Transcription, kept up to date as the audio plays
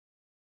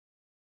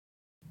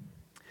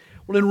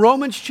Well, in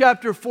Romans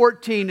chapter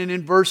 14 and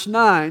in verse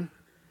 9,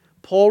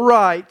 Paul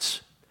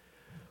writes,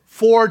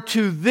 "For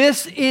to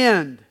this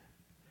end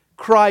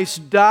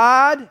Christ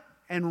died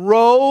and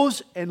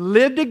rose and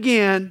lived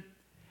again,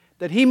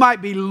 that He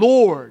might be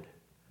Lord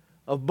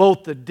of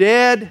both the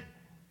dead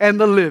and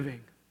the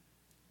living."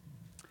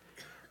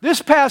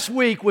 This past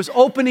week was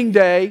opening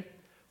day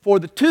for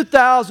the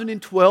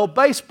 2012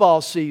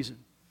 baseball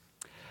season.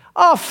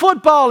 Oh,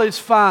 football is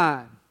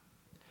fine.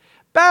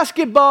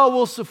 Basketball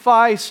will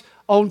suffice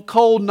on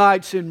cold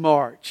nights in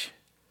March.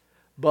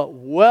 But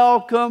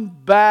welcome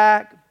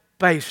back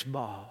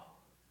baseball.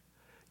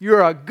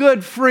 You're a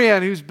good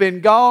friend who's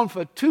been gone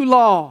for too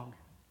long.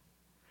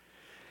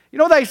 You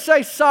know, they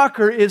say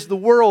soccer is the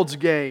world's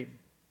game.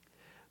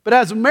 But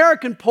as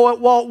American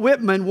poet Walt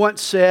Whitman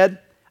once said,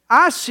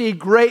 "I see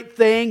great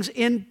things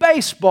in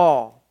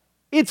baseball.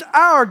 It's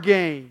our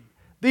game,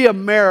 the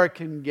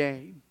American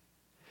game."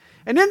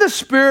 And in the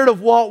spirit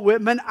of Walt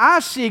Whitman, I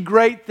see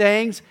great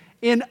things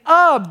in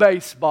a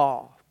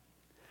baseball.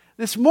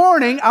 This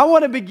morning, I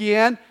want to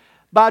begin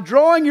by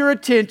drawing your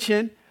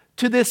attention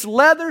to this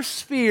leather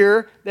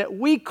sphere that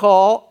we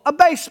call a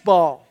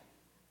baseball.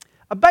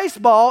 A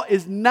baseball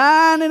is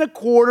 9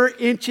 1/4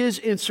 inches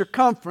in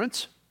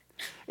circumference.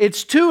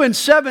 It's 2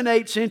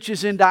 7/8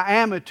 inches in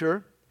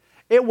diameter.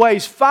 It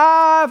weighs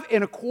 5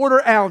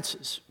 1/4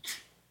 ounces.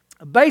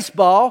 A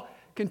baseball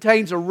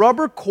contains a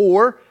rubber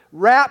core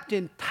wrapped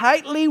in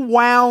tightly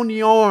wound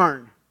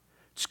yarn.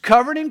 It's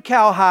covered in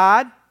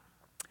cowhide,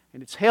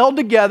 and it's held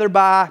together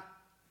by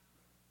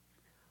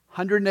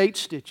 108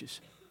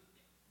 stitches.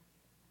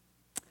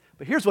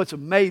 But here's what's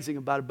amazing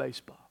about a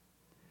baseball.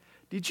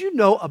 Did you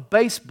know a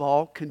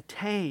baseball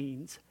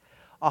contains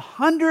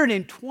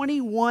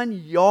 121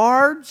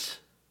 yards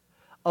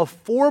of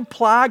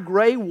 4-ply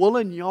gray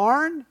woolen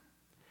yarn,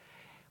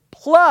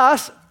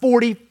 plus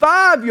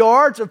 45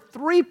 yards of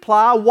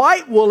 3-ply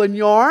white woolen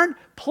yarn,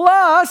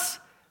 plus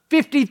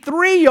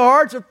 53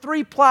 yards of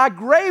 3-ply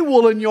gray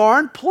woolen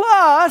yarn,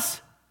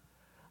 plus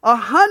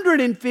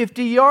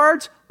 150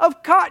 yards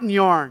of cotton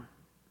yarn?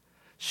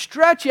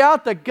 Stretch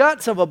out the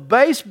guts of a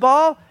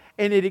baseball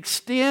and it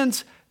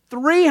extends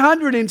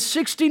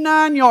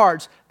 369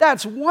 yards.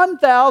 That's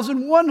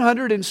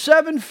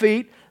 1,107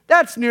 feet.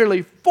 That's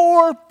nearly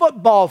 4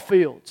 football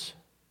fields.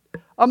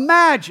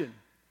 Imagine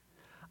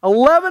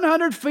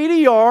 1,100 feet of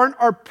yarn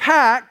are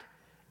packed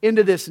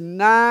into this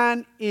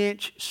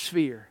 9-inch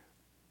sphere,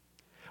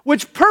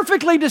 which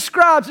perfectly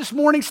describes this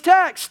morning's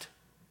text.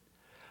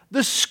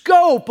 The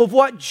scope of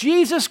what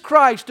Jesus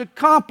Christ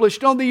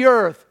accomplished on the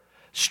earth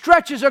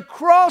stretches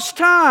across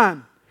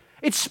time.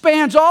 It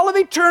spans all of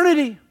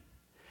eternity.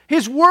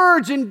 His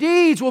words and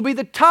deeds will be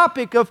the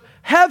topic of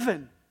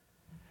heaven.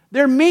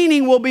 Their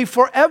meaning will be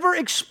forever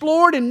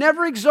explored and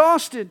never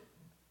exhausted.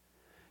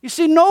 You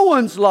see, no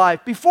one's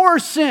life, before or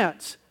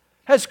since,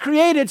 has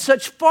created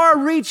such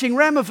far-reaching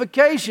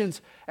ramifications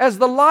as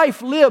the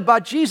life lived by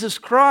Jesus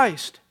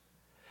Christ.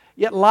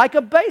 Yet like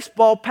a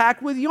baseball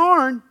packed with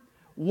yarn,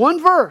 one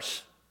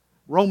verse,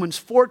 Romans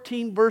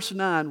 14 verse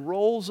 9,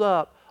 rolls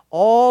up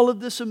all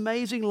of this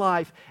amazing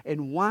life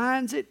and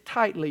winds it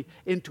tightly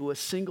into a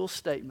single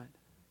statement.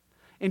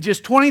 In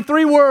just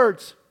 23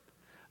 words,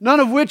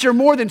 none of which are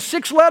more than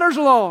 6 letters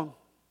long.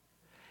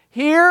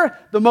 Here,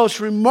 the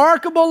most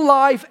remarkable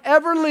life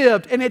ever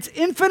lived and its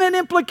infinite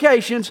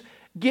implications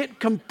get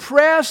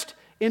compressed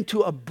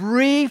into a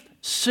brief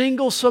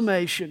single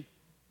summation.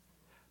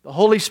 The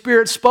Holy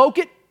Spirit spoke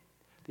it.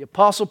 The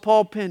Apostle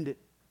Paul penned it.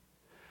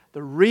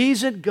 The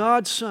reason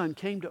God's Son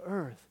came to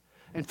earth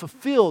and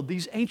fulfilled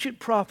these ancient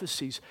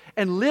prophecies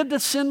and lived a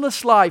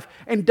sinless life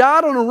and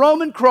died on a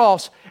Roman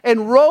cross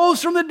and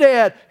rose from the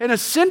dead and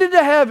ascended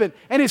to heaven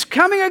and is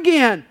coming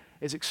again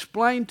is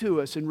explained to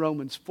us in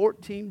Romans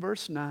 14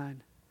 verse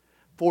 9.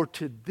 For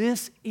to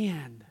this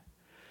end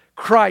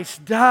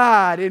Christ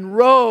died and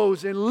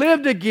rose and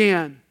lived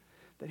again,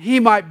 that He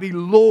might be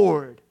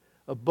Lord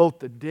of both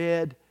the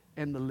dead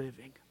and the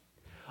living.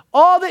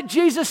 All that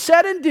Jesus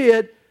said and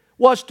did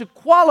was to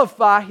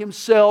qualify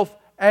Himself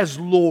as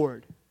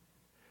Lord.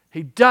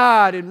 He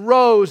died and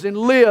rose and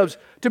lives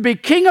to be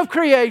King of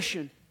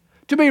creation,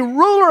 to be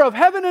ruler of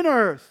heaven and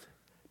earth,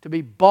 to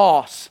be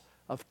boss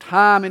of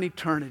time and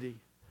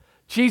eternity.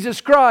 Jesus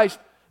Christ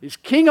is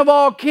King of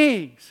all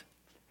kings,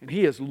 and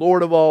He is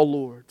Lord of all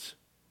lords.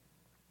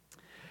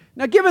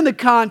 Now, given the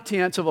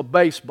contents of a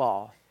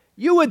baseball,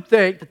 you would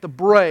think that the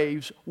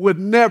Braves would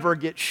never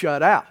get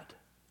shut out.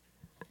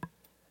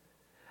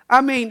 I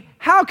mean,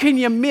 how can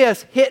you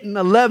miss hitting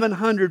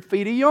 1,100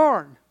 feet of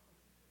yarn?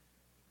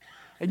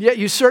 And yet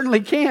you certainly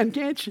can,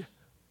 can't you?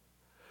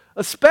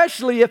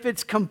 Especially if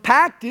it's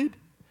compacted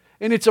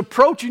and it's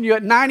approaching you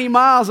at 90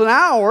 miles an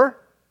hour.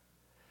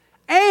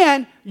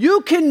 And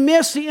you can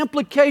miss the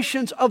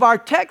implications of our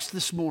text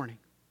this morning.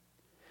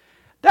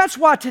 That's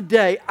why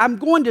today I'm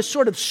going to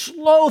sort of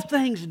slow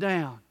things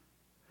down.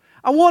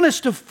 I want us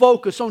to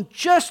focus on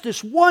just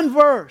this one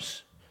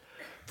verse.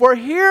 For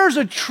here's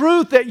a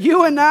truth that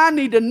you and I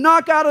need to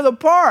knock out of the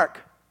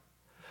park.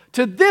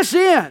 To this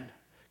end,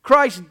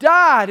 Christ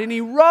died and He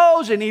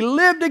rose and He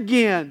lived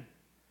again,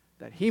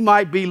 that He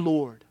might be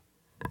Lord.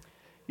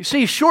 You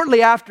see,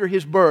 shortly after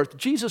His birth,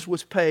 Jesus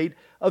was paid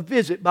a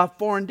visit by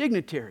foreign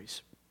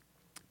dignitaries.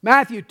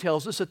 Matthew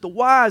tells us that the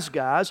wise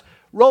guys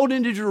rode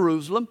into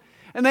Jerusalem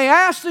and they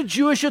asked the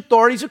Jewish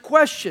authorities a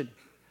question.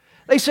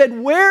 They said,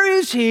 "Where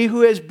is He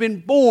who has been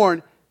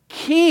born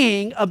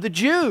King of the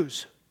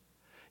Jews?"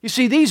 You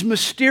see, these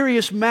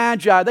mysterious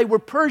magi, they were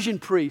Persian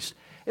priests,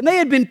 and they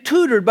had been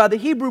tutored by the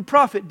Hebrew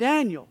prophet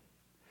Daniel.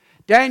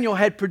 Daniel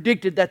had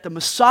predicted that the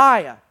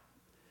Messiah,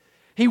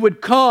 He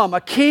would come,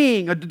 a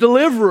king, a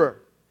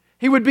deliverer.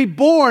 He would be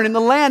born in the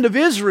land of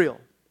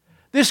Israel.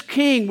 This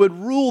king would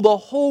rule the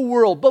whole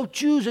world, both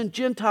Jews and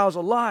Gentiles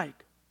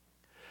alike.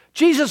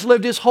 Jesus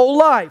lived His whole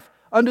life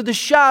under the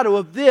shadow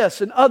of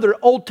this and other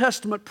Old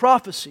Testament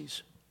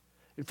prophecies.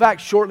 In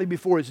fact, shortly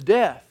before His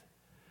death,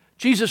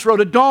 Jesus rode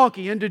a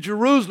donkey into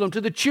Jerusalem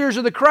to the cheers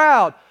of the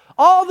crowd.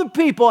 All the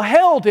people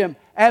hailed Him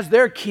as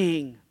their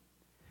king.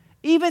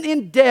 Even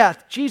in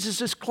death,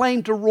 Jesus'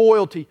 claim to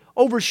royalty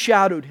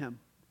overshadowed Him.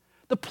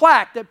 The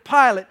plaque that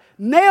Pilate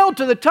nailed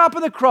to the top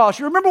of the cross,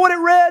 you remember what it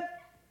read?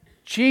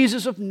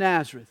 Jesus of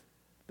Nazareth,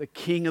 the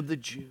King of the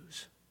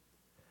Jews.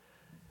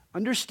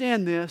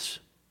 Understand this.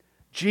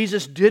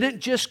 Jesus didn't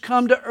just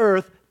come to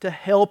earth to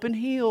help and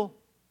heal.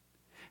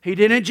 He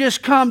didn't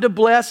just come to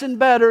bless and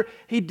better.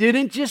 He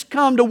didn't just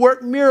come to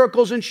work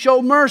miracles and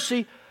show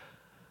mercy.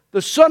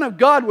 The Son of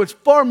God was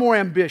far more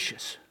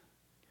ambitious.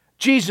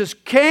 Jesus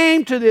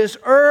came to this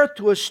earth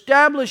to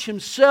establish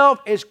Himself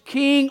as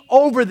king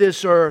over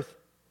this earth.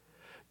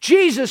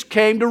 Jesus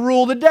came to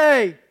rule the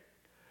day.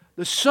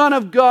 The Son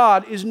of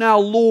God is now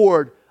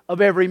Lord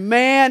of every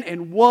man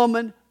and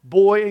woman,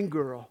 boy and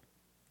girl.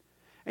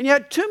 And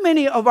yet too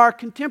many of our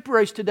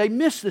contemporaries today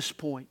miss this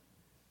point.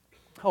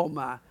 Oh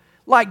my.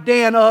 Like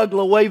Dan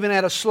Ugla waving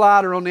at a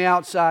slider on the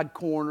outside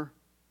corner.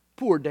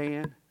 Poor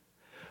Dan.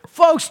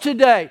 Folks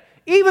today,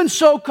 even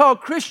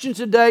so-called Christians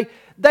today,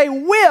 they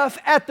whiff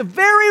at the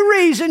very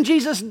reason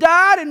Jesus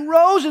died and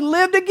rose and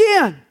lived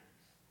again.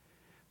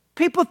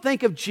 People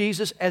think of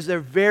Jesus as their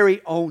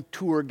very own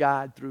tour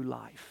guide through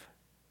life.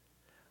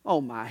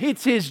 Oh my,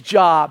 it's His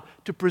job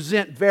to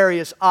present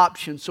various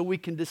options so we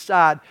can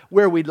decide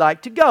where we'd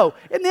like to go.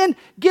 And then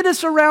get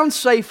us around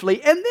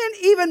safely and then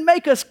even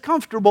make us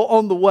comfortable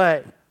on the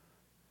way.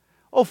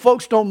 Oh,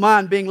 folks don't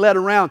mind being led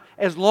around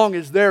as long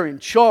as they're in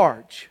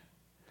charge.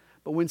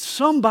 But when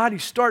somebody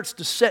starts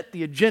to set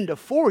the agenda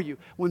for you,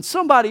 when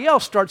somebody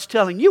else starts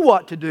telling you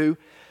what to do,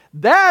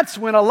 that's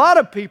when a lot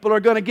of people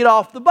are going to get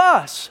off the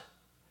bus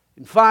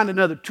and find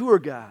another tour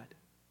guide.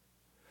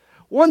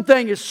 One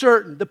thing is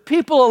certain, the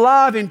people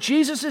alive in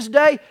Jesus'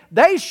 day,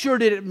 they sure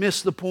didn't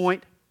miss the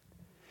point.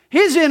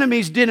 His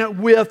enemies didn't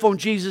whiff on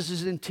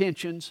Jesus'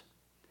 intentions.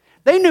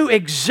 They knew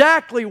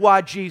exactly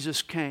why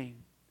Jesus came.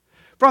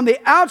 From the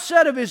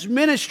outset of His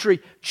ministry,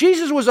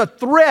 Jesus was a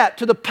threat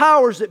to the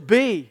powers that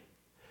be.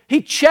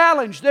 He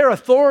challenged their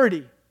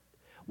authority.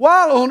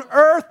 While on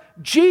earth,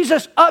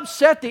 Jesus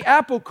upset the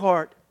apple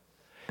cart.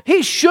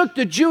 He shook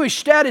the Jewish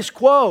status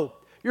quo.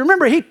 You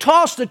remember, He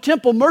tossed the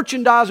temple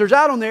merchandisers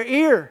out on their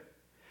ear.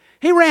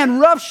 He ran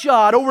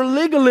roughshod over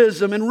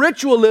legalism and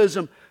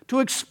ritualism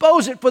to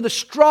expose it for the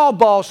straw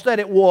boss that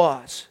it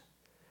was.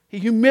 He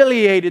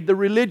humiliated the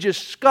religious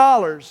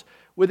scholars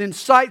with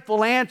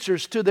insightful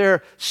answers to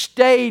their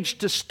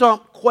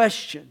stage-to-stump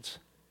questions.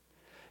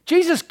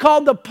 Jesus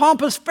called the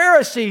pompous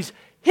Pharisees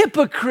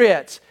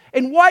hypocrites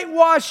and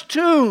whitewashed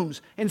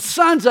tombs and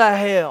sons of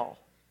hell.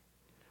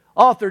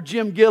 Author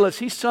Jim Gillis,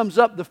 he sums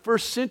up the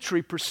first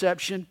century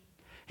perception.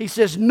 He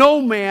says,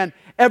 "No man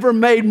ever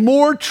made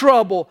more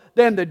trouble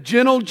than the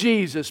gentle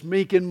Jesus,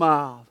 meek and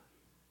mild."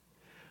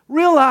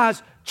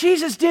 Realize,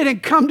 Jesus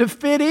didn't come to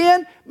fit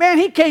in. Man,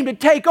 He came to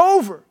take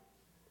over.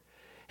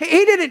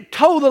 He didn't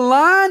toe the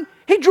line.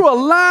 He drew a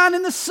line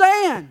in the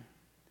sand.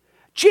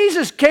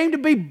 Jesus came to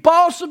be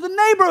boss of the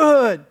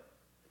neighborhood.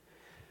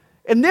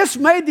 And this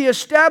made the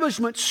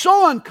establishment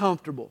so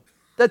uncomfortable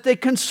that they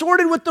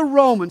consorted with the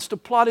Romans to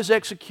plot His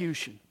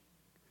execution.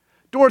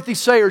 Dorothy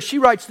Sayers, she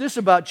writes this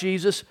about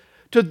Jesus: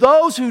 "To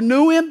those who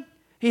knew Him,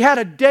 He had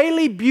a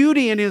daily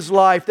beauty in His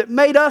life that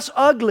made us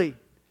ugly.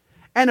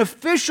 And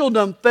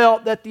officialdom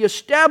felt that the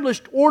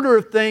established order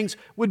of things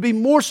would be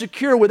more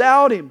secure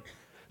without Him.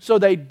 So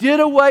they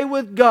did away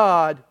with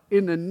God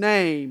in the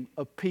name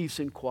of peace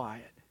and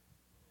quiet."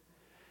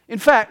 In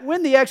fact,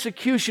 when the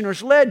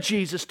executioners led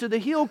Jesus to the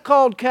hill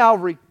called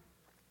Calvary,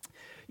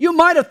 you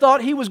might have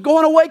thought He was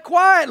going away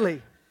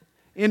quietly.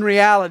 In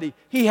reality,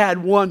 He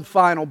had one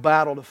final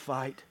battle to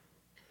fight.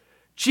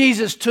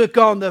 Jesus took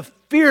on the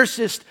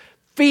fiercest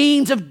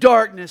fiends of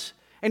darkness,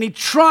 and He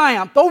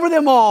triumphed over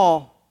them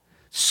all.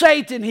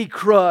 Satan He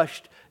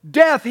crushed,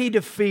 death He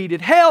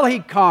defeated, hell He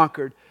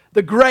conquered,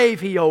 the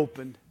grave He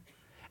opened.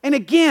 And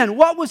again,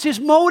 what was His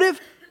motive?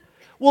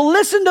 Well,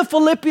 listen to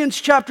Philippians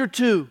chapter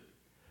 2.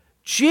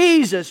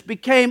 Jesus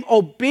became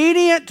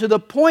obedient to the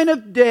point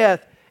of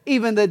death,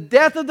 even the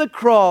death of the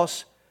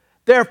cross.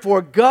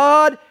 Therefore,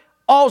 God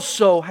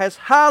also has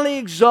highly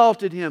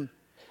exalted Him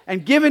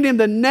and given Him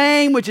the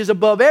name which is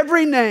above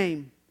every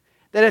name,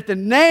 that at the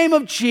name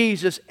of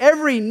Jesus,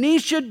 every knee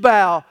should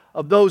bow,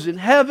 of those in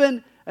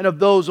heaven and of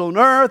those on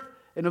earth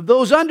and of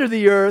those under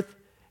the earth,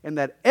 and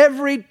that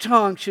every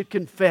tongue should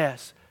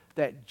confess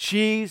that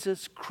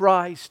Jesus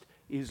Christ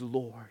is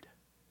Lord.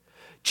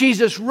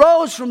 Jesus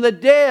rose from the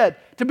dead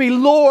to be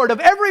Lord of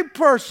every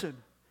person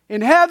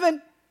in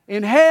heaven,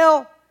 in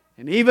hell,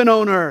 and even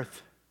on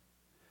earth.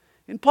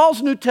 In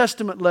Paul's New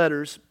Testament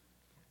letters,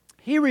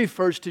 he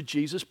refers to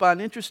Jesus by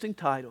an interesting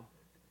title.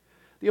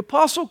 The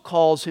apostle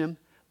calls him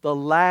the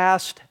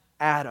last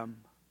Adam.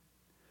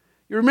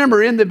 You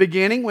remember in the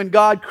beginning when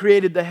God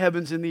created the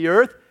heavens and the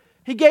earth,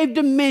 He gave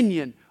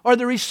dominion or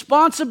the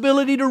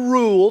responsibility to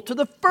rule to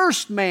the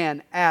first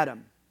man,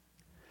 Adam.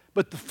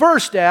 But the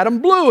first Adam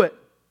blew it.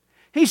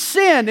 He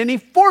sinned and he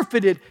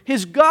forfeited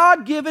his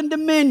God-given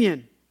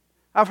dominion.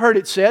 I've heard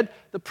it said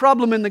the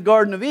problem in the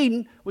Garden of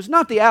Eden was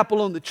not the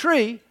apple on the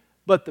tree,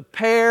 but the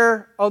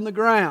pear on the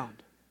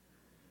ground.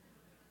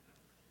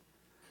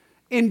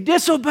 In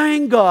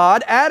disobeying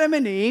God, Adam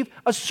and Eve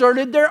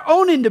asserted their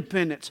own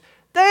independence.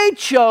 They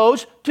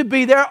chose to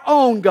be their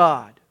own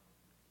God.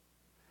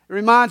 It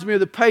reminds me of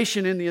the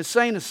patient in the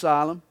insane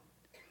asylum.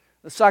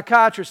 The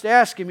psychiatrist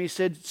asked him, he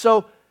said,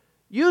 "So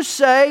you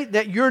say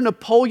that you're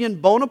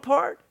Napoleon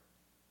Bonaparte?"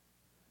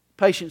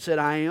 The patient said,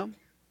 "I am."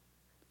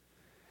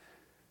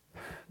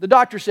 The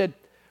doctor said,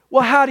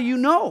 "Well, how do you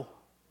know?"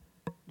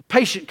 The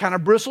patient kind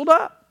of bristled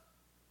up.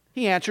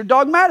 He answered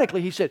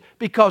dogmatically. He said,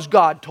 "Because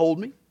God told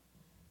me."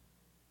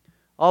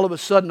 All of a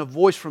sudden, a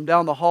voice from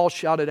down the hall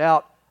shouted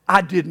out,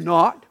 "I did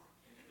not."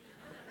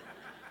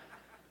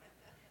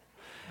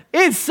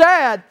 It's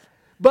sad,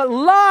 but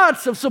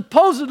lots of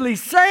supposedly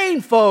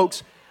sane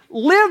folks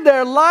live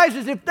their lives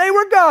as if they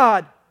were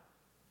God,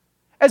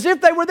 as if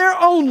they were their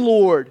own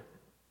Lord.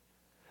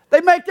 They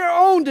make their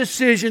own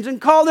decisions and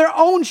call their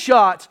own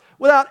shots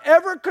without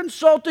ever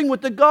consulting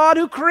with the God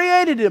who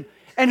created them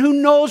and who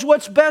knows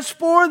what's best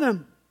for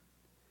them.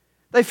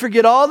 They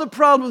forget all the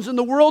problems in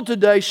the world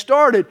today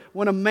started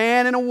when a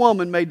man and a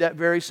woman made that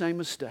very same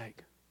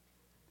mistake.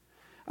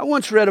 I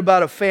once read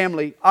about a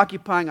family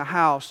occupying a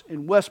house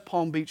in West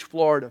Palm Beach,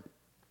 Florida.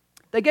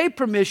 They gave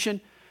permission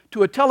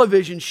to a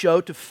television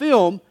show to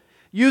film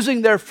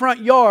using their front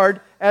yard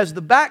as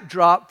the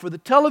backdrop for the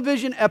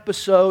television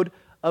episode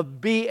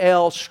of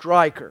B.L.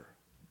 Stryker.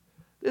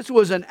 This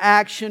was an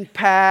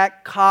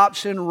action-packed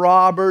cops and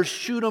robbers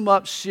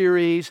shoot-'em-up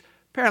series.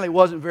 Apparently it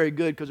wasn't very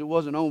good because it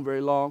wasn't on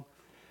very long.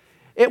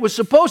 It was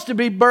supposed to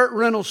be Burt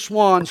Reynolds'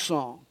 swan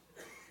song.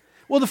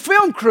 Well, the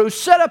film crew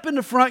set up in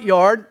the front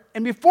yard,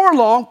 and before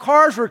long,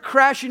 cars were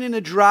crashing in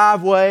the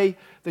driveway,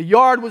 the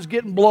yard was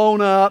getting blown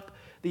up,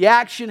 the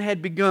action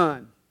had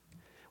begun.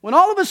 When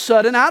all of a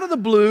sudden, out of the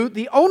blue,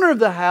 the owner of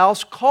the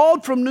house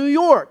called from New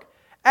York,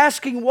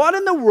 asking what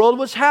in the world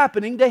was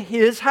happening to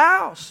his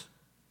house.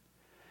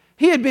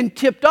 He had been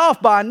tipped off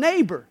by a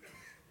neighbor.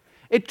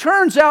 It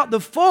turns out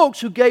the folks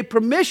who gave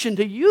permission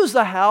to use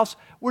the house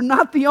were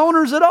not the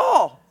owners at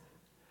all.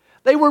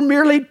 They were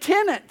merely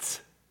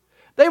tenants.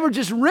 They were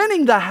just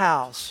renting the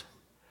house.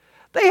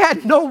 They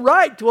had no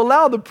right to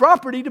allow the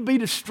property to be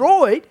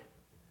destroyed.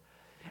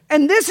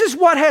 And this is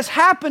what has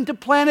happened to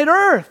planet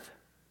Earth.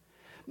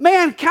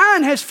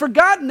 Mankind has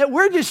forgotten that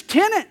we're just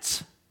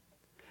tenants.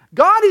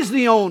 God is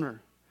the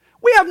owner.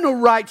 We have no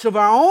rights of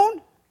our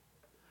own.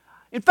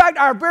 In fact,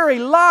 our very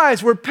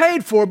lives were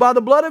paid for by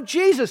the blood of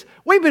Jesus.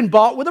 We've been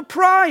bought with a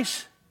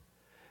price.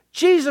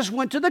 Jesus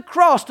went to the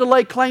cross to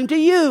lay claim to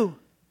you,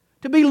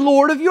 to be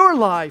Lord of your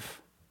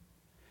life.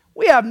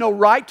 We have no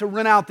right to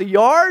rent out the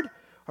yard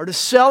or to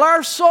sell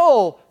our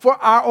soul for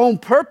our own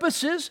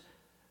purposes,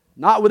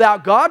 not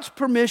without God's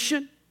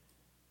permission.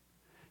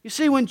 You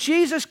see, when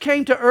Jesus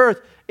came to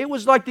earth, it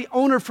was like the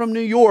owner from New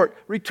York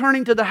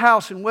returning to the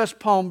house in West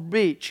Palm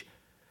Beach.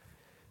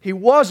 He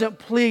wasn't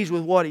pleased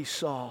with what he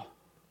saw.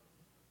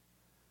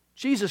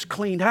 Jesus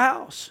cleaned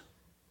house.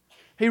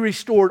 He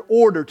restored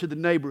order to the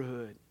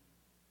neighborhood.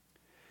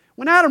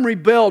 When Adam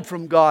rebelled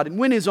from God and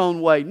went his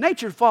own way,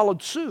 nature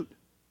followed suit.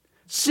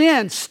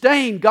 Sin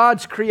stained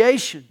God's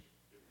creation.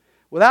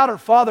 Without her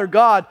Father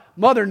God,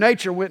 Mother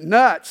Nature went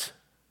nuts.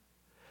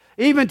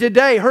 Even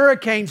today,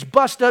 hurricanes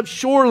bust up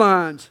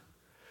shorelines.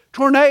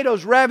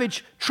 Tornadoes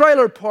ravage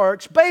trailer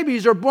parks.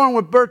 Babies are born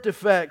with birth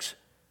defects.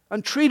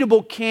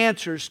 Untreatable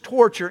cancers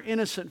torture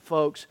innocent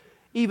folks,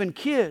 even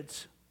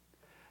kids.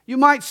 You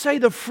might say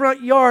the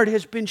front yard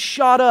has been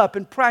shot up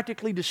and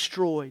practically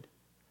destroyed.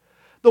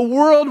 The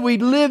world we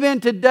live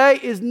in today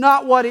is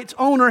not what its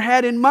owner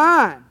had in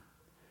mind.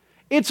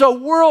 It's a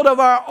world of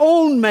our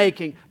own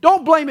making.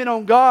 Don't blame it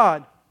on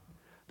God.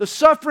 The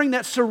suffering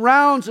that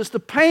surrounds us, the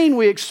pain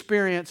we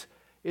experience,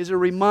 is a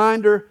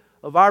reminder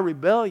of our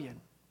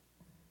rebellion.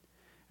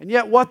 And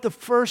yet what the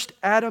first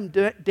Adam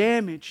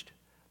damaged,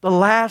 the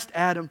last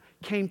Adam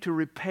came to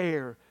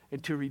repair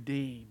and to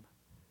redeem.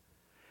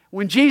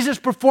 When Jesus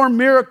performed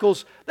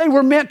miracles, they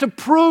were meant to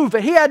prove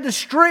that He had the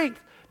strength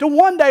to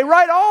one day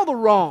right all the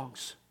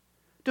wrongs,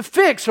 to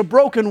fix a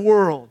broken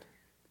world.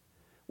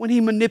 When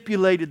He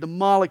manipulated the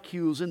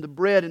molecules in the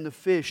bread and the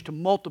fish to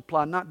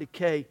multiply, not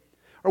decay,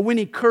 or when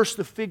He cursed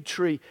the fig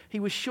tree, He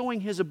was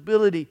showing His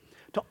ability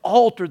to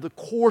alter the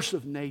course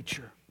of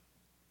nature.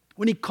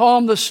 When He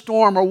calmed the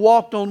storm or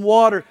walked on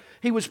water,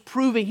 He was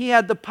proving He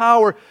had the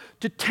power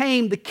to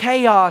tame the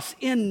chaos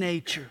in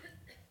nature.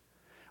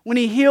 When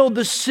He healed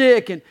the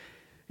sick and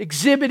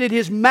exhibited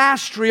His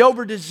mastery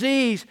over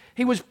disease,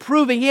 He was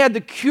proving He had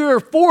the cure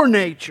for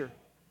nature.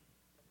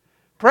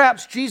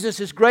 Perhaps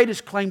Jesus'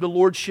 greatest claim to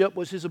lordship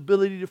was His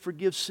ability to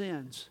forgive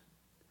sins.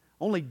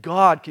 Only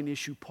God can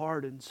issue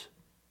pardons.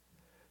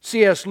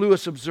 C.S.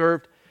 Lewis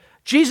observed,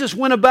 Jesus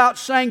went about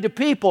saying to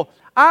people,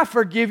 I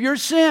forgive your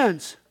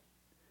sins.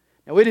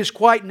 Now it is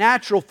quite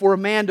natural for a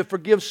man to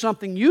forgive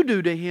something you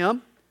do to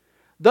him.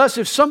 Thus,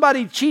 if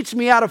somebody cheats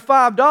me out of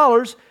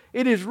 $5,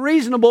 it is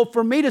reasonable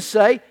for me to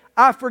say,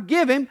 I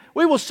forgive him.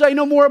 We will say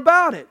no more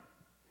about it.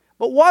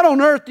 But what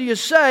on earth do you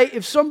say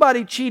if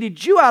somebody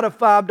cheated you out of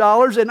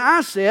 $5 and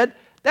I said,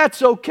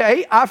 that's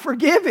okay, I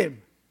forgive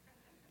him?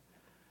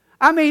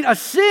 I mean, a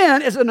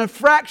sin is an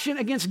infraction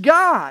against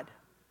God.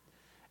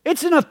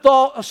 It's an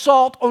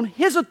assault on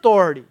His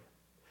authority.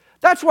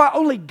 That's why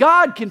only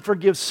God can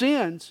forgive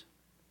sins.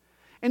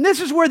 And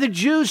this is where the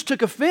Jews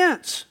took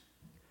offense.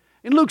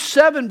 In Luke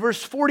 7,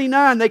 verse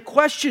 49, they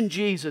questioned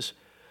Jesus.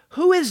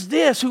 Who is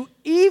this who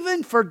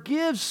even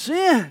forgives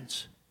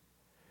sins?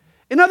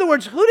 In other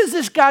words, who does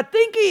this guy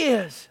think He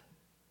is?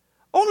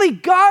 Only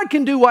God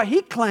can do what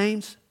He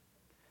claims.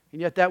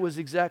 And yet that was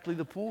exactly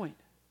the point.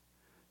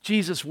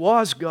 Jesus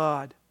was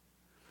God.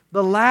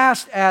 The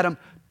last Adam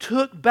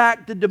took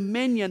back the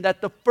dominion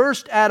that the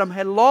first Adam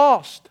had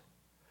lost.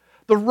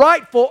 The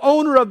rightful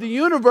owner of the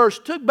universe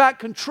took back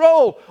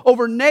control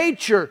over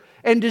nature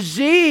and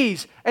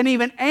disease and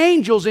even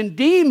angels and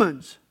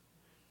demons.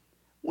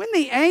 When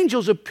the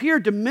angels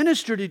appeared to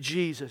minister to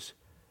Jesus,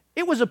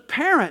 it was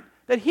apparent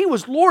that He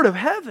was Lord of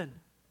heaven.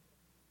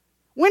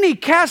 When He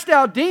cast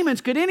out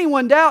demons, could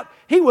anyone doubt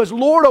He was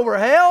Lord over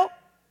hell?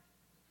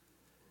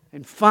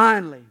 And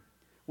finally,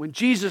 when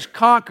Jesus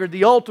conquered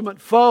the ultimate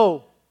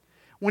foe,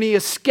 when He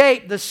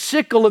escaped the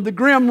sickle of the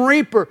grim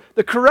reaper,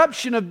 the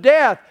corruption of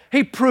death,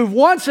 He proved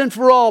once and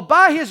for all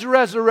by His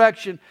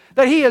resurrection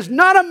that He is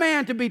not a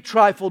man to be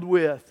trifled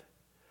with.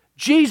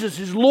 Jesus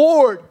is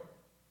Lord.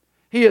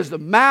 He is the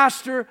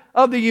master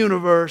of the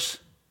universe.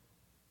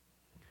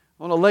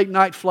 On a late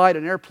night flight,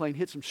 an airplane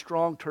hit some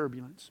strong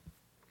turbulence.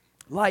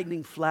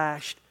 Lightning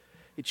flashed.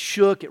 It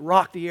shook. It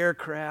rocked the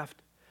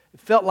aircraft.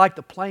 It felt like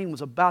the plane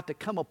was about to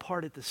come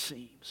apart at the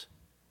seams.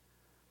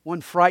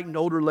 One frightened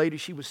older lady,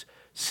 she was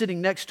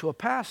sitting next to a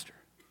pastor.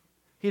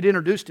 He had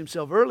introduced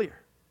himself earlier.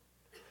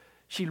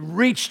 She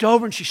reached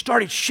over and she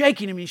started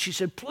shaking him and she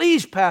said,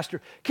 please,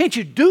 Pastor, can't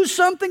you do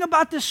something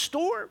about this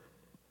storm?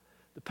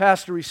 The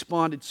pastor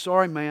responded,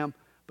 sorry, ma'am,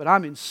 but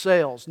I'm in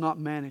sales, not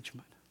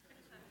management.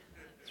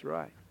 That's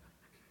right.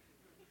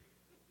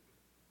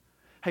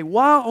 Hey,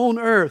 while on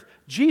earth,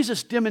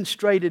 Jesus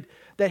demonstrated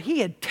that He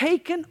had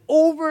taken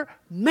over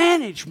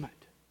management.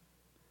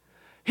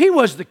 He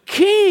was the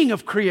king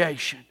of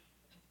creation.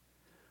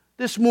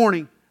 This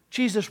morning,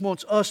 Jesus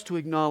wants us to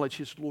acknowledge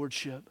His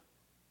lordship.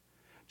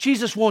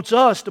 Jesus wants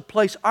us to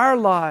place our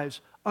lives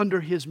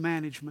under His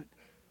management.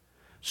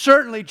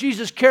 Certainly,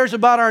 Jesus cares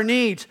about our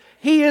needs.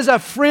 He is a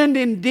friend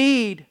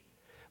indeed.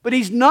 But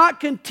He's not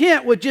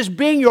content with just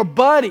being your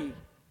buddy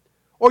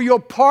or your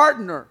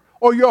partner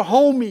or your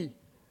homie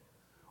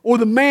or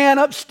the man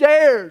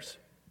upstairs.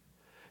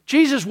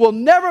 Jesus will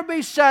never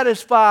be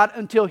satisfied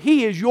until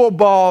He is your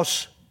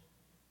boss.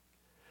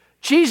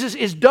 Jesus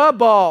is the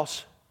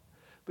boss.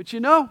 But you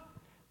know,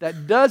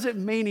 that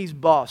doesn't mean He's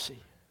bossy.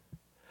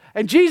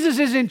 And Jesus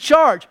is in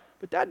charge,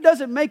 but that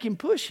doesn't make Him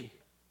pushy.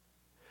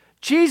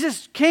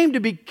 Jesus came to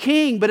be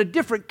king, but a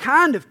different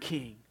kind of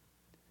king.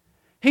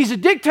 He's a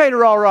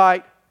dictator, all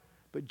right,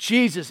 but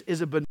Jesus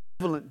is a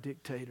benevolent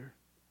dictator.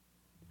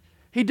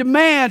 He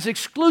demands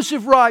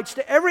exclusive rights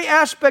to every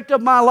aspect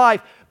of my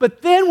life,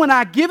 but then when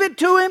I give it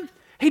to Him,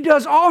 He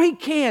does all He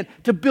can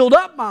to build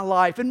up my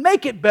life and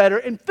make it better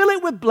and fill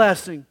it with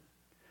blessing.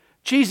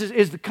 Jesus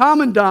is the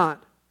commandant.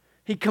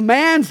 He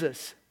commands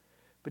us,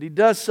 but He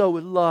does so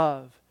with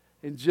love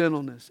and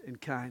gentleness and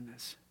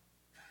kindness.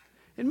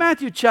 In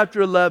Matthew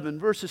chapter 11,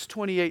 verses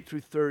 28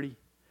 through 30,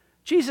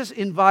 Jesus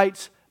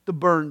invites the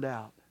burned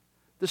out,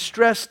 the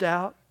stressed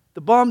out,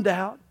 the bummed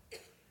out.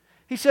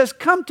 He says,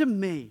 come to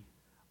me,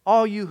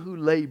 all you who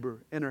labor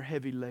and are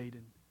heavy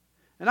laden,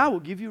 and I will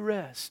give you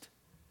rest.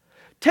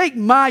 Take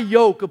my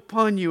yoke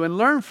upon you and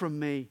learn from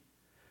me,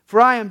 for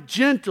I am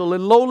gentle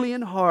and lowly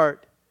in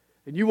heart,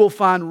 and you will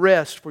find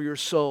rest for your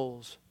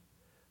souls.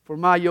 For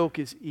my yoke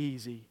is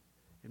easy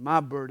and my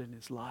burden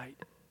is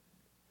light.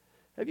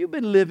 Have you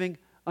been living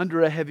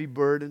under a heavy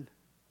burden?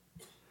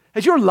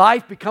 Has your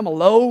life become a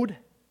load?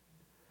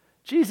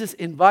 Jesus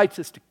invites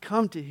us to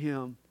come to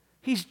Him.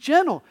 He's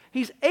gentle.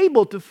 He's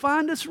able to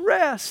find us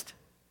rest.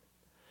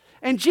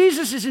 And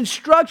Jesus'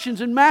 instructions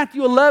in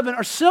Matthew 11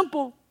 are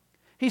simple.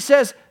 He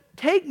says,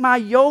 take my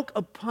yoke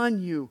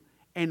upon you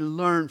and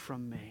learn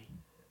from me.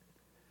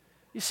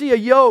 You see, a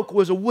yoke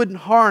was a wooden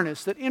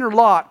harness that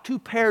interlocked two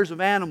pairs of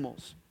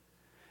animals.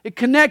 It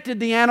connected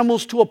the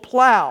animals to a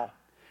plow.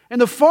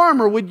 And the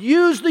farmer would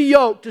use the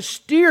yoke to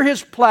steer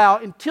his plow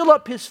and till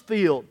up his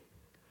field.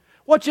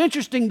 What's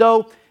interesting,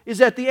 though, is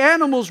that the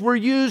animals were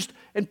used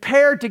and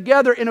paired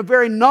together in a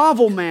very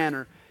novel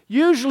manner.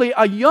 Usually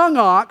a young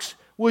ox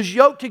was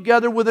yoked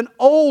together with an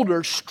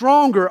older,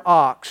 stronger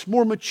ox,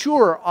 more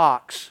mature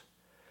ox.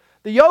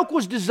 The yoke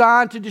was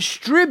designed to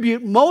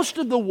distribute most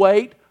of the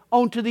weight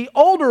onto the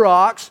older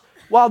ox,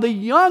 while the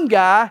young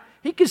guy,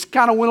 he just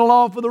kind of went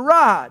along for the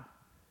ride.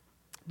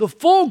 The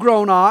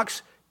full-grown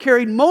ox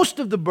carried most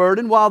of the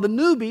burden, while the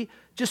newbie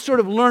just sort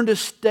of learned to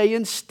stay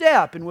in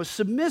step and was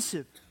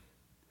submissive.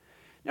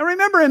 Now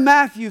remember in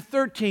Matthew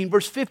 13,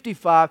 verse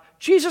 55,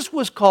 Jesus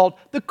was called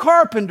the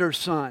carpenter's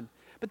son.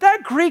 But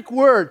that Greek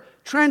word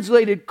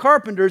translated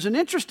carpenter is an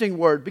interesting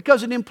word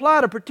because it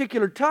implied a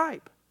particular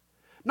type.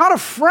 Not a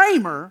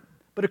framer,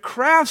 but a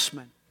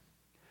craftsman.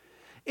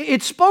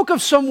 It spoke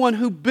of someone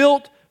who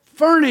built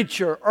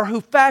furniture or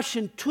who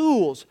fashioned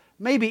tools,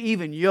 maybe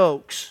even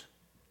yokes.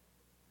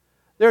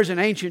 There's an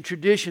ancient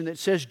tradition that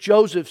says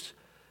Jesus'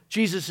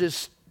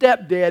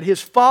 stepdad,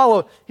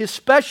 his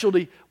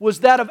specialty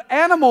was that of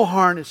animal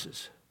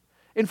harnesses.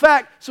 In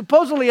fact,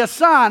 supposedly a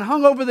sign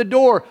hung over the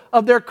door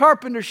of their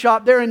carpenter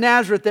shop there in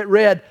Nazareth that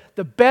read,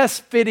 "The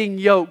best fitting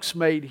yokes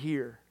made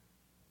here."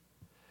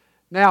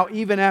 Now,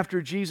 even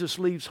after Jesus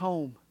leaves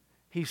home,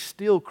 He's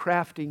still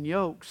crafting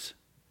yokes.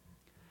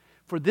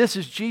 For this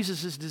is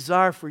Jesus'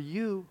 desire for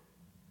you.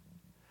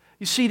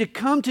 You see, to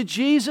come to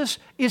Jesus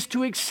is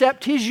to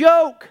accept His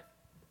yoke.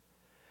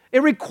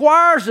 It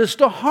requires us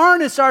to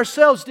harness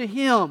ourselves to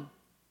Him.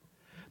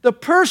 The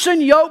person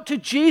yoked to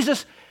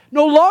Jesus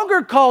no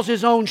longer calls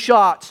his own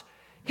shots.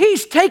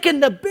 He's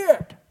taken the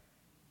bit.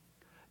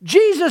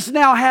 Jesus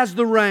now has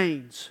the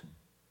reins.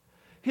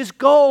 His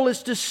goal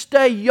is to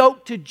stay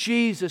yoked to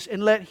Jesus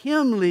and let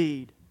Him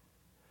lead.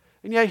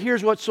 And yet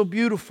here's what's so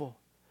beautiful.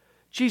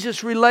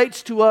 Jesus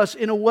relates to us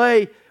in a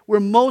way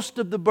where most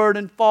of the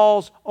burden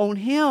falls on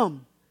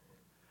Him.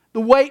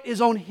 The weight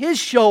is on His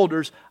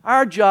shoulders.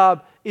 Our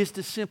job is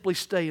to simply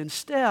stay in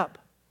step.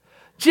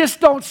 Just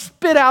don't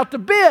spit out the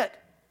bit.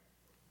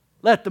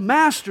 Let the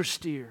Master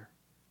steer.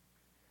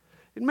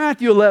 In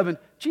Matthew 11,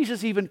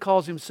 Jesus even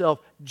calls Himself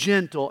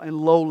gentle and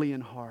lowly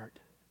in heart.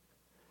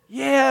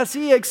 Yes,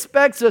 He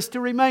expects us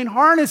to remain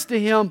harnessed to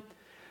Him,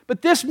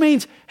 but this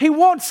means He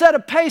won't set a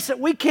pace that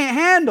we can't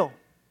handle.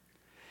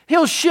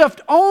 He'll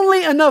shift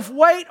only enough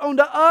weight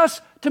onto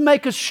us to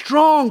make us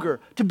stronger,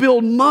 to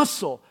build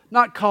muscle,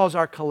 not cause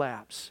our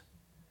collapse.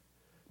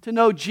 To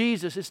know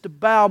Jesus is to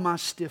bow my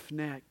stiff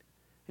neck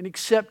and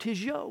accept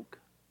His yoke.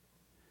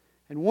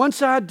 And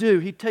once I do,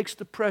 He takes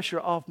the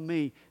pressure off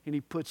me and He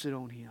puts it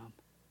on Him.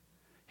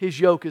 His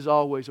yoke is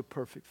always a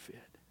perfect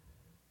fit.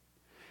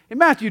 In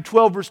Matthew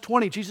 12, verse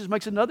 20, Jesus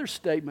makes another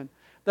statement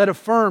that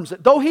affirms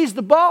that though He's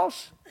the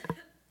boss,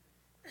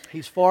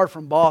 He's far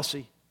from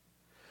bossy.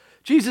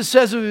 Jesus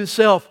says of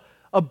Himself,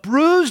 "A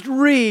bruised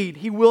reed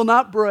He will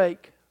not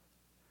break,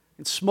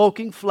 and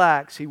smoking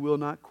flax He will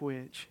not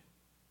quench."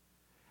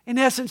 In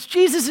essence,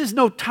 Jesus is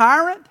no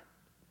tyrant.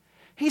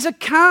 He's a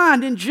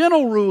kind and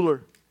gentle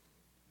ruler.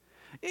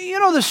 You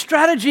know, the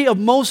strategy of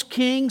most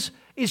kings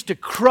is to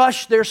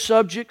crush their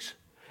subjects.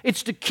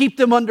 It's to keep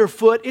them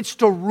underfoot. It's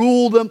to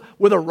rule them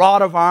with a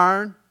rod of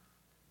iron.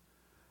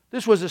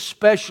 This was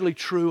especially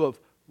true of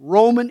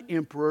Roman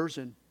emperors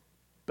and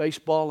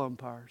baseball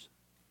umpires.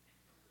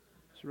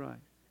 That's right.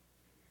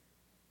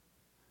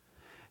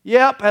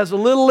 Yep, as a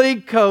little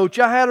league coach,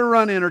 I had a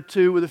run-in or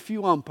two with a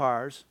few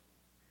umpires.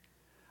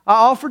 I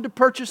offered to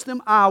purchase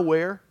them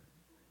eyewear.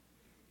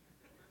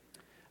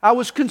 I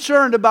was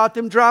concerned about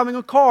them driving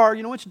a car.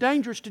 You know, it's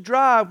dangerous to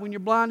drive when you're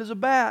blind as a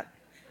bat.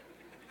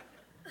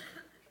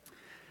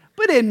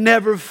 But it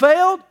never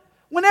failed.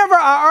 Whenever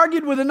I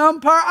argued with an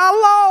umpire,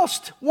 I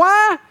lost.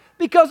 Why?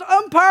 Because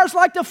umpires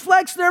like to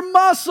flex their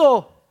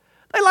muscle.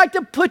 They like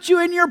to put you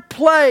in your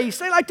place.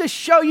 They like to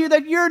show you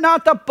that you're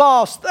not the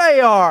boss. They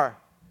are.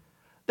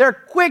 They're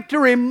quick to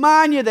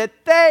remind you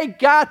that they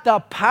got the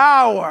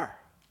power.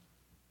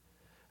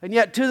 And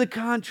yet, to the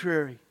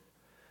contrary,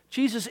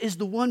 Jesus is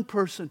the one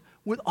person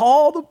with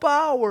all the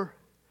power,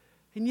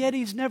 and yet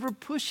He's never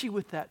pushy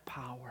with that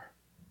power.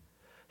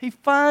 He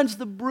finds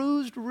the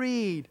bruised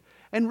reed,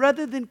 and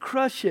rather than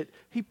crush it,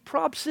 He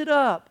props it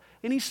up,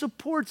 and He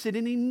supports it,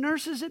 and He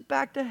nurses it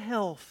back to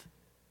health.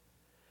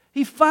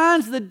 He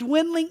finds the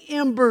dwindling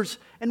embers,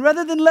 and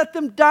rather than let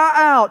them die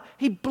out,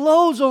 He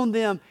blows on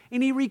them,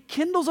 and He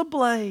rekindles a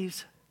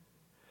blaze.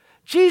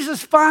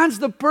 Jesus finds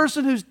the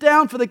person who's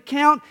down for the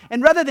count,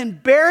 and rather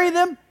than bury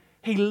them,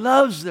 He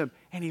loves them,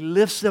 and He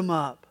lifts them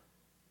up.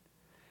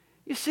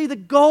 You see, the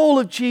goal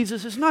of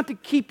Jesus is not to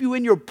keep you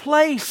in your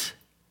place.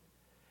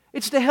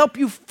 It's to help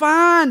you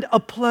find a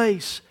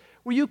place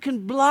where you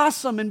can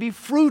blossom and be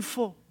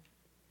fruitful.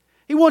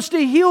 He wants to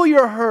heal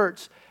your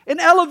hurts and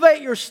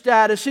elevate your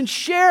status and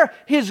share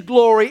His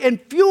glory and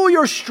fuel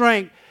your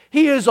strength.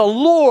 He is a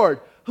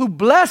Lord who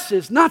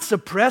blesses, not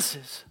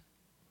suppresses.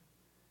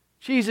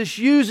 Jesus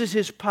uses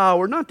His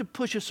power not to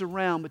push us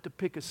around, but to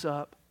pick us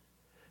up.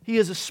 He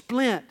is a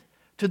splint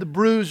to the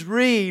bruised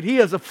reed. He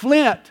is a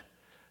flint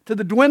to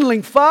the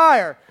dwindling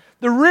fire.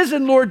 The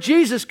risen Lord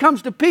Jesus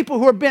comes to people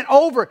who are bent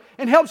over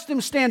and helps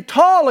them stand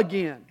tall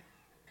again.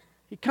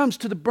 He comes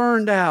to the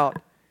burned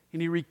out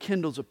and He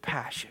rekindles a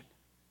passion.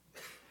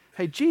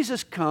 Hey,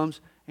 Jesus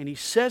comes and He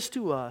says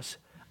to us,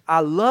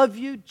 I love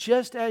you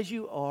just as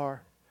you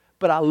are,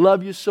 but I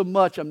love you so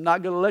much I'm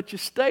not going to let you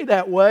stay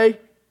that way.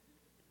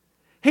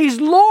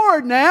 He's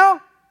Lord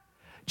now.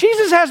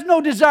 Jesus has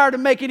no desire to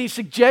make any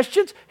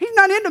suggestions. He's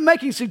not into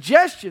making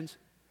suggestions.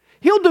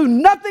 He'll do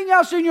nothing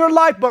else in your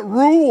life but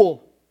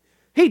rule.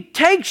 He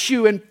takes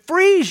you and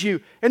frees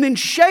you and then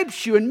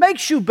shapes you and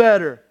makes you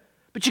better.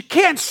 But you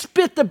can't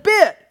spit the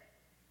bit.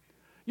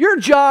 Your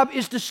job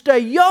is to stay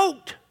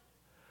yoked.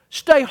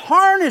 Stay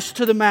harnessed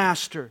to the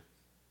Master.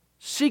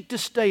 Seek to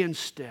stay in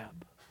step.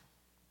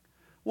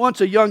 Once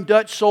a young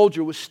Dutch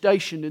soldier was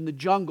stationed in the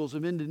jungles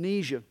of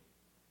Indonesia.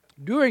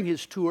 During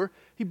his tour,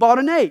 he bought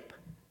an ape.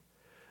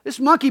 This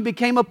monkey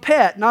became a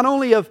pet, not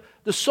only of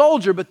the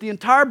soldier, but the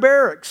entire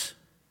barracks.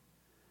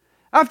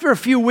 After a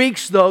few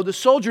weeks, though, the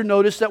soldier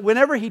noticed that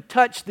whenever he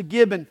touched the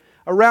gibbon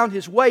around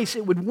his waist,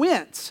 it would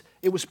wince.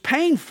 It was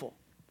painful.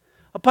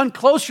 Upon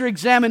closer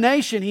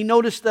examination, he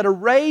noticed that a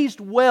raised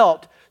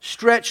welt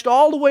stretched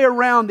all the way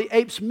around the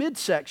ape's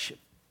midsection.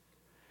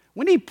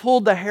 When he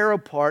pulled the hair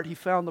apart, he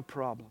found the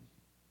problem.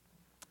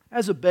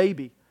 As a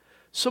baby,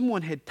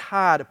 someone had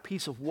tied a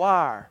piece of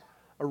wire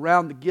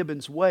around the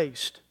gibbon's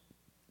waist.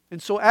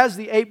 And so as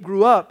the ape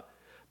grew up,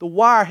 the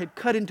wire had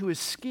cut into his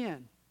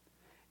skin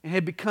and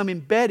had become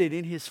embedded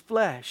in his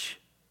flesh.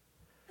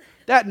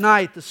 That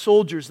night, the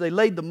soldiers, they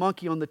laid the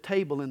monkey on the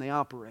table and they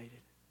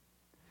operated.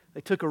 They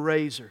took a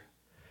razor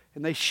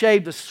and they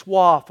shaved a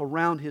swath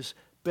around his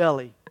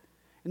belly.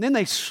 And then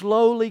they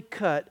slowly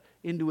cut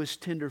into his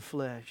tender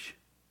flesh.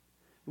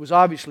 It was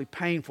obviously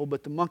painful,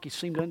 but the monkey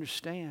seemed to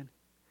understand.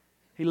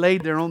 He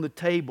laid there on the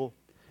table,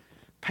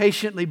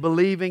 patiently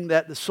believing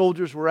that the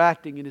soldiers were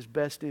acting in his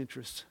best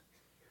interests.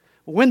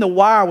 When the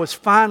wire was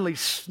finally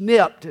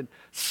snipped and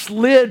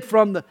slid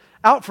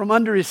out from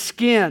under his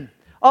skin,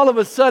 all of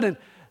a sudden,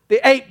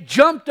 the ape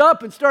jumped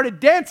up and started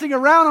dancing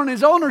around on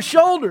his owner's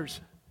shoulders.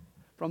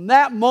 From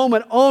that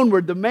moment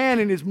onward, the man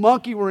and his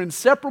monkey were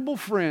inseparable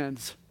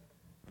friends.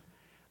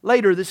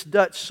 Later, this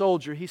Dutch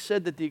soldier, he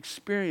said that the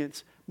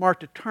experience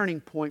marked a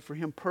turning point for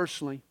him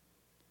personally.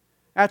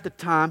 At the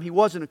time, he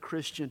wasn't a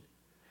Christian,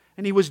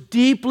 and he was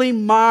deeply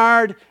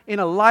mired in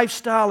a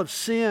lifestyle of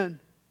sin.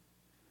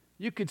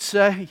 You could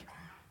say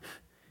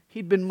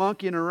he'd been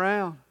monkeying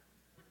around.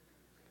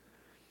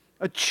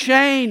 A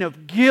chain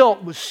of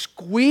guilt was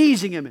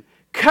squeezing him and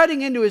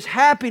cutting into his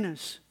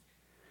happiness.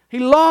 He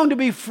longed to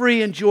be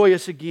free and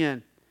joyous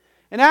again.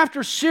 And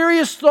after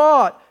serious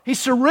thought, he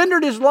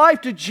surrendered his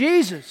life to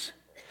Jesus.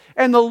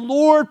 And the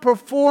Lord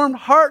performed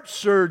heart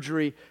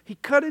surgery. He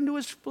cut into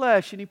his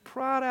flesh and He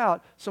pried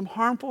out some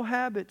harmful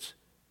habits.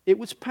 It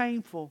was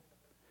painful,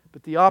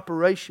 but the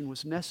operation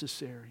was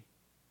necessary.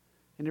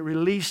 And it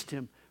released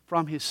him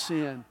from his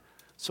sin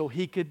so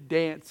he could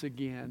dance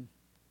again.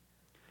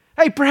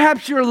 Hey,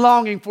 perhaps you're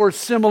longing for a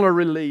similar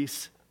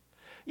release.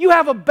 You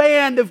have a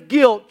band of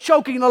guilt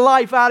choking the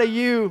life out of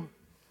you.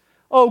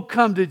 Oh,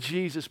 come to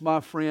Jesus,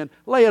 my friend.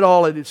 Lay it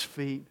all at His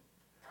feet.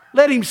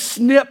 Let Him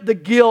snip the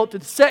guilt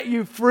and set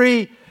you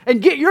free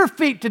and get your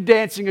feet to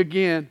dancing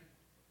again.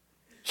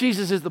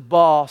 Jesus is the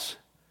boss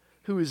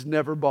who is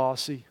never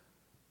bossy.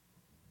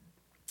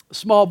 A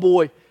small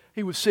boy,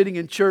 he was sitting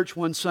in church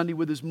one Sunday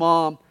with his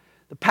mom.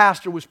 The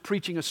pastor was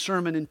preaching a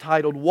sermon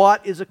entitled,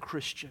 "What is a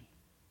Christian?"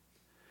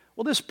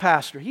 Well, this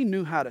pastor, he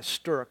knew how to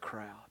stir a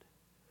crowd.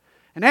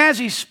 And as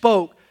he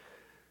spoke,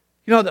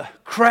 the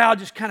crowd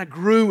just kind of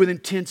grew with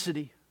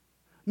intensity.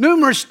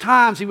 Numerous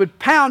times he would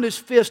pound his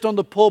fist on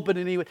the pulpit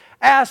and he would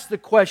ask the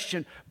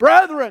question,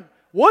 "Brethren,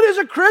 what is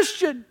a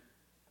Christian?"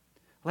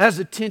 Well, as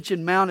the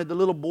tension mounted, the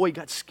little boy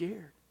got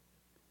scared.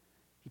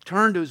 He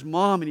turned to his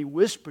mom and he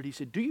whispered, he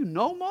said, "Do you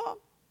know, Mom?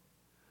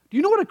 Do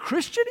you know what a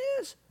Christian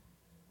is?"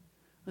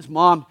 His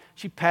mom,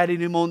 she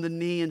patted him on the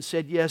knee and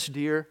said, "Yes,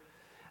 dear,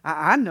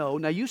 I know.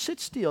 Now you sit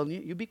still and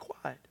you be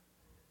quiet."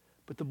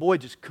 But the boy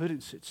just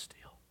couldn't sit still.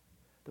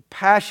 The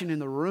passion in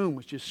the room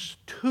was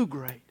just too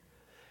great.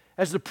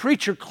 As the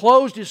preacher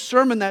closed his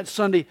sermon that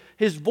Sunday,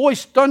 his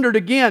voice thundered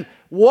again,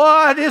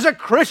 "What is a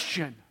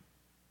Christian?"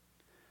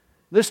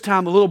 This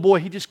time the little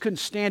boy, he just couldn't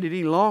stand it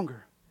any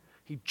longer.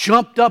 He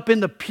jumped up in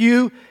the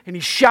pew and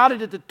he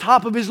shouted at the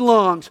top of his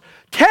lungs,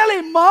 "Tell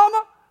him,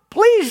 Mama!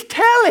 Please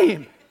tell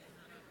him!"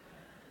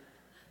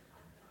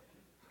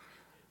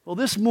 Well,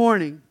 this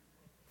morning,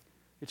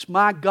 it's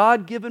my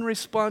God-given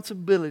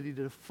responsibility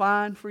to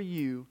define for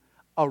you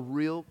a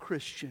real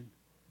Christian.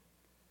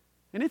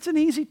 And it's an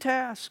easy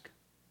task.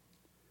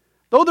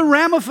 Though the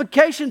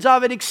ramifications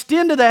of it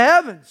extend to the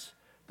heavens,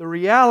 the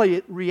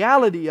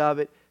reality of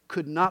it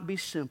could not be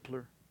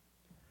simpler.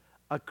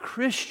 A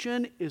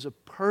Christian is a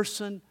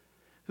person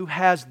who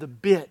has the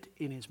bit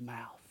in his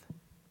mouth.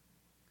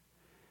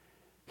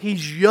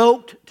 He's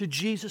yoked to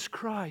Jesus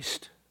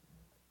Christ.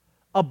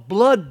 A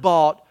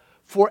blood-bought,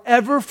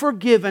 forever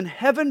forgiven,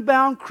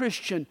 heaven-bound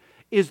Christian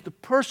is the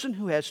person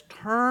who has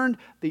turned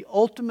the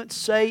ultimate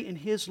say in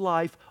his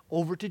life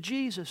over to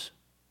Jesus.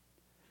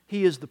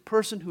 He is the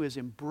person who has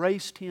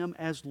embraced Him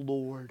as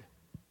Lord.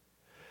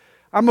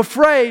 I'm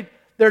afraid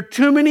there are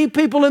too many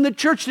people in the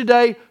church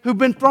today who've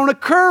been thrown a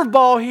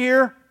curveball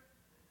here.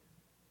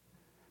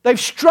 They've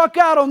struck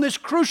out on this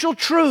crucial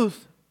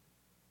truth.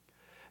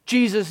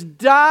 Jesus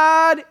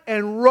died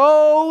and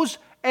rose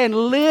and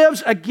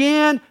lives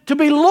again to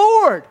be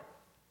Lord.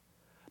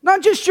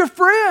 Not just your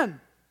friend,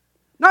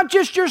 not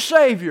just your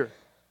Savior,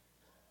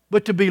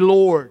 but to be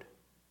Lord.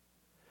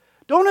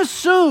 Don't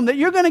assume that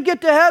you're going to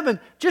get to heaven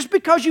just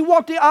because you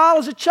walked the aisle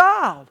as a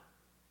child.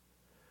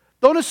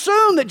 Don't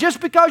assume that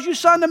just because you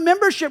signed a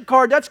membership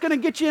card, that's going to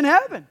get you in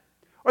heaven.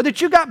 Or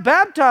that you got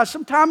baptized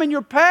sometime in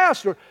your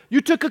past, or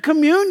you took a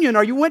communion,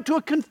 or you went to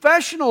a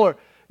confessional, or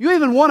you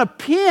even won a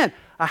pin,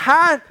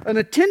 an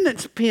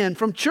attendance pin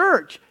from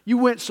church. You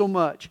went so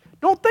much.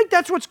 Don't think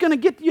that's what's going to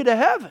get you to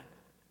heaven.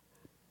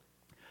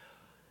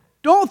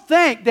 Don't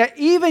think that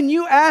even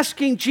you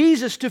asking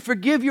Jesus to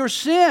forgive your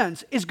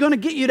sins is going to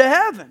get you to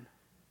heaven.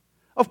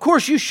 Of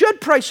course, you should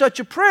pray such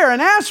a prayer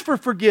and ask for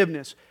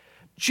forgiveness.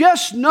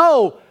 Just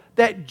know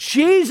that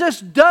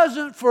Jesus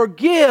doesn't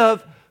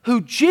forgive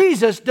who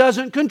Jesus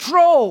doesn't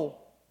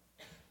control.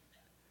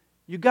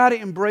 You've got to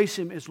embrace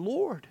Him as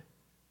Lord.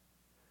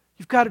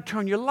 You've got to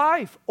turn your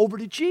life over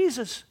to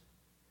Jesus.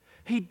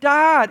 He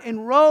died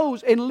and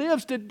rose and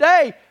lives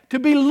today to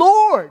be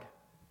Lord.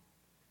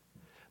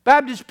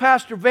 Baptist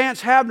pastor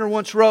Vance Havner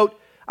once wrote,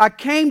 "I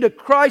came to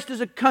Christ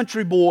as a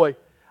country boy.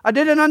 I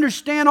didn't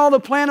understand all the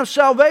plan of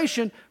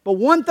salvation, but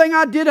one thing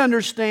I did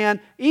understand,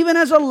 even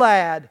as a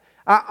lad,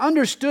 I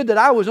understood that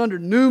I was under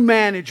new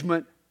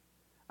management.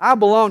 I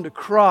belonged to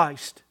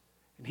Christ,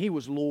 and He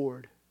was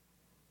Lord."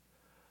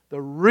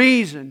 The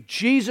reason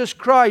Jesus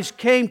Christ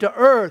came to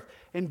earth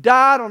and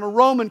died on a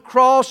Roman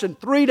cross and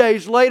 3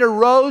 days later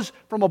rose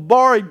from a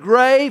buried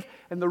grave,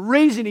 and the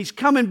reason He's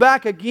coming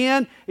back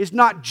again is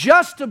not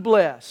just to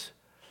bless,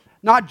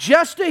 not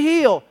just to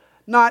heal,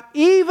 not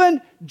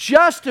even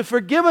just to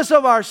forgive us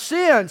of our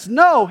sins.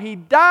 No, He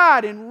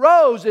died and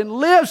rose and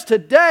lives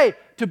today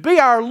to be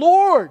our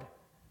Lord.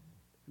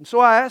 And so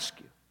I ask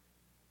you,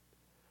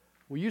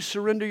 will you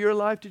surrender your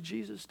life to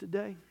Jesus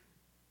today?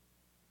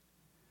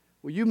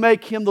 Will you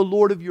make Him the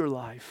Lord of your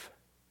life?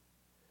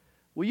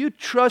 Will you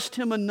trust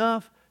Him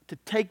enough to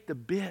take the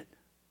bit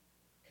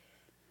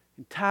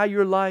and tie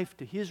your life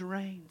to His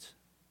reins?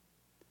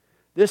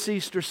 This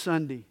Easter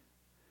Sunday,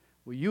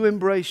 will you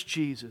embrace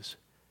Jesus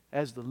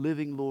as the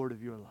living Lord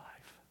of your life?